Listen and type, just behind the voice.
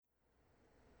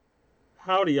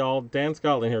Howdy, y'all. Dan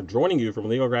Scotland here, joining you from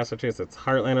Legal Massachusetts,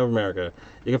 Heartland of America.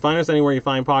 You can find us anywhere you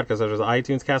find podcasts, such as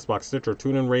iTunes, Castbox, Stitcher,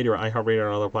 TuneIn Radio, iHeartRadio,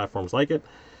 and other platforms like it.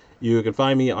 You can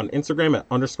find me on Instagram at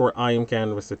 _ I am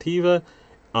Cannabis Sativa.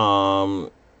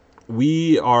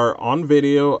 We are on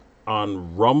video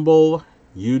on Rumble,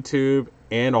 YouTube,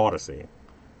 and Odyssey.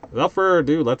 Without further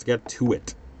ado, let's get to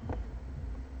it.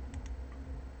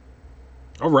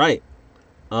 All right.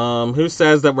 Who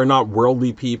says that we're not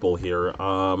worldly people here?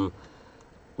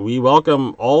 We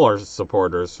welcome all our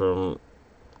supporters from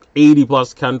 80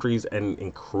 plus countries and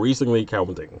increasingly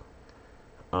counting.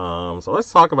 So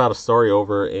let's talk about a story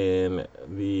over in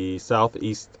the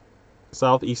southeast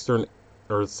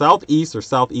or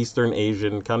southeastern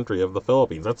Asian country of the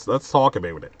Philippines. Let's talk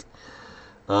about it.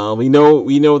 We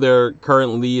know their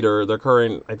current leader, their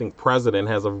current I think president,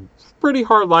 has a pretty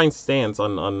hardline stance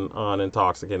on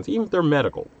intoxicants, even if they're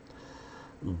medical.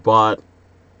 But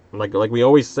like we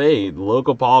always say,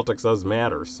 local politics does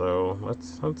matter. So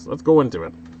let's go into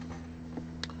it.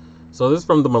 So this is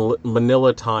from the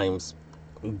Manila Times.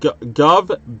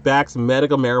 Gov backs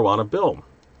medical marijuana bill.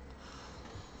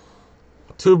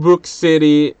 Tubuk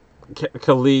City,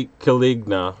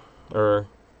 Kalinga, or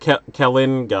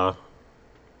Kalinga.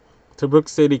 Tubuk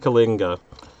City, Kalinga.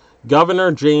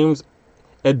 Governor James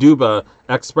Eduba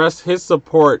expressed his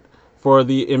support for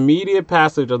the immediate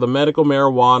passage of the medical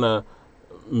marijuana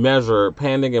measure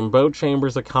pending in both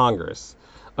chambers of Congress.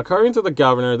 According to the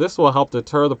governor, this will help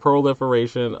deter the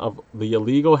proliferation of the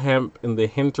illegal hemp in the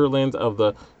hinterlands of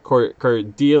the Cordillera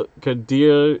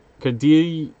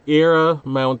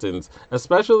Mountains,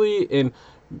 especially in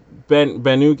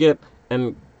Benguet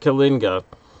and Kalinga.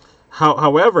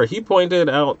 However, he pointed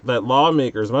out that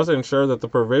lawmakers must ensure that the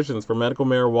provisions for medical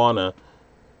marijuana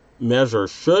measure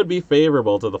should be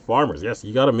favorable to the farmers. Yes,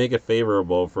 you got to make it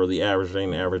favorable for the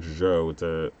average Joe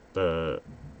to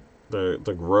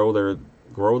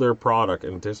grow their product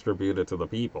and distribute it to the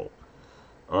people,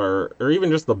 or even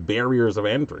just the barriers of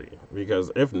entry.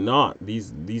 Because if not,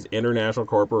 these international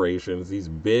corporations, these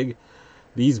big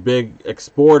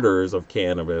exporters of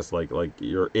cannabis, like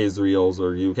your Israels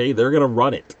or UK, they're gonna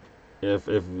run it if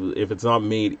it's not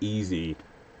made easy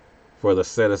for the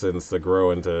citizens to grow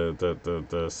and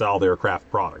to sell their craft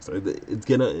products.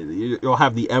 You'll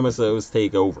have the MSOs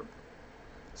take over.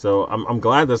 So I'm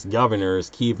glad this governor is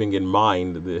keeping in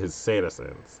mind his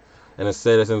citizens and his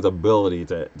citizens' ability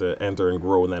to enter and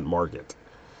grow in that market.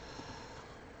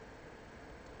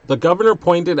 The governor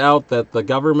pointed out that the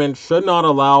government should not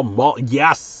allow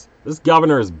yes, this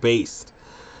governor is based.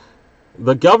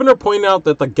 The governor pointed out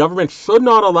that the government should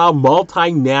not allow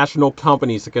multinational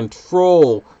companies to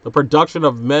control the production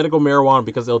of medical marijuana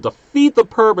because it'll defeat the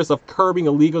purpose of curbing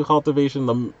illegal cultivation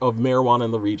of marijuana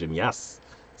in the region. Yes,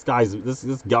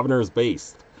 this governor is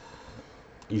based.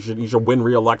 You should win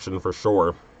re-election for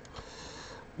sure.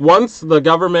 Once the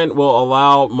government will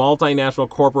allow multinational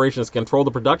corporations to control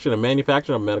the production and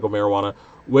manufacturing of medical marijuana,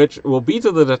 which will be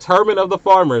to the detriment of the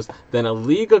farmers, then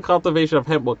illegal cultivation of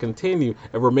hemp will continue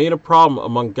and remain a problem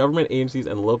among government agencies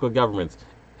and local governments,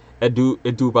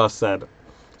 Eduba said.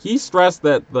 He stressed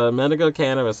that the medical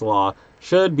cannabis law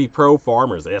should be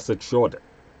pro-farmers. Yes, it should.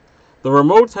 The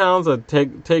remote towns of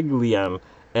Tiglian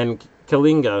and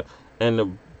Kalinga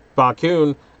and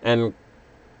Bakun and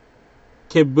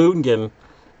Kibungan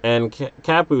and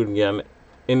Kapunian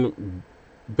in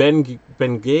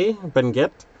Benguet.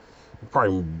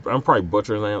 I'm probably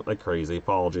butchering that like crazy.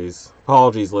 Apologies,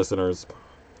 listeners.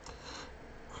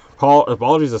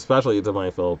 Apologies especially to my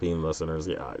Philippine listeners.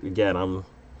 Yeah, again, I'm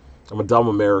a dumb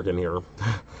American here.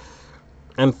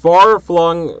 And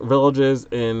far-flung villages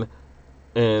in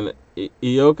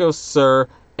Ilocos Sur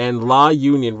and La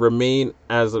Union remain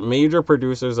as major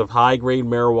producers of high-grade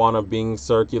marijuana being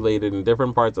circulated in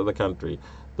different parts of the country.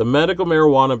 The medical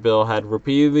marijuana bill had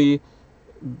repeatedly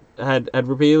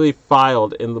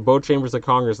filed in the both chambers of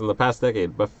Congress in the past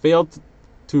decade, but failed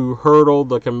to hurdle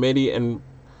the committee and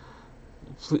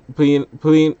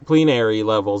plenary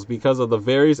levels because of the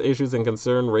various issues and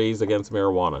concern raised against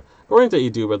marijuana. According to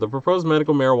Eduba, the proposed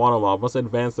medical marijuana law must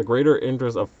advance the greater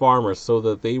interests of farmers so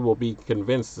that they will be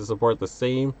convinced to support the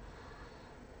same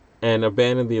and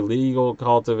abandon the illegal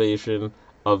cultivation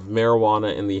of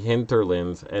marijuana in the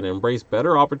hinterlands and embrace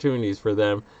better opportunities for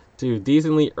them to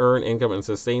decently earn income and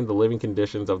sustain the living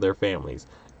conditions of their families.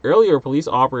 Earlier, police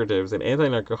operatives and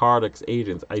anti-narcotics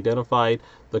agents identified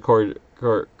the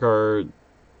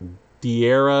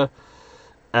Cordillera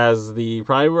as the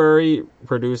primary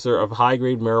producer of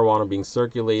high-grade marijuana being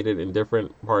circulated in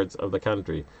different parts of the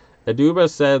country. Eduba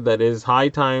said that it is high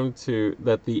time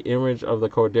that the image of the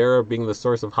Cordillera being the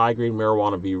source of high-grade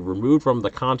marijuana be removed from the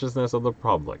consciousness of the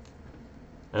public.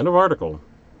 End of article.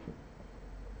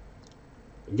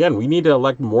 Again, we need to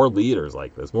elect more leaders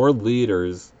like this. More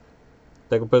leaders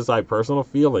that can put aside personal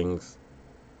feelings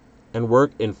and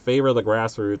work in favor of the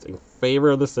grassroots, in favor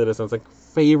of the citizens, in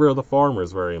favor of the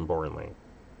farmers, very importantly.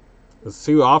 Because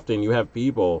too often you have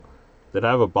people that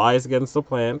have a bias against the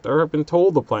plant or have been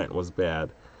told the plant was bad,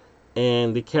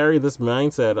 and they carry this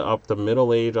mindset up to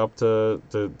middle age, up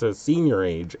to senior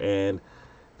age, and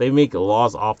they make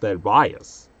laws off that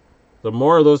bias. The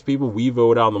more of those people we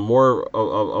vote on, the more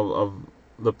of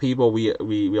the people we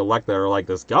elect that are like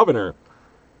this governor,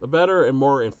 the better and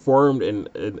more informed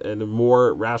and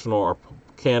more rational our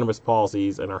cannabis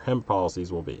policies and our hemp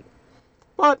policies will be.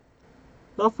 But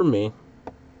not for me.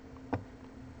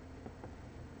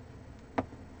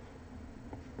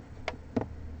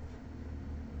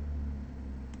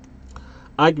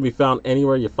 I can be found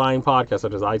anywhere you find podcasts,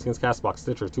 such as iTunes, CastBox,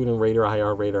 Stitcher, TuneIn Radio,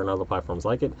 iHeartRadio, and other platforms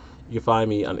like it. You can find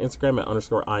me on Instagram at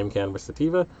 _I'm Cannabis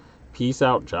Sativa. Peace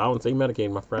out, ciao, and stay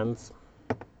medicated, my friends.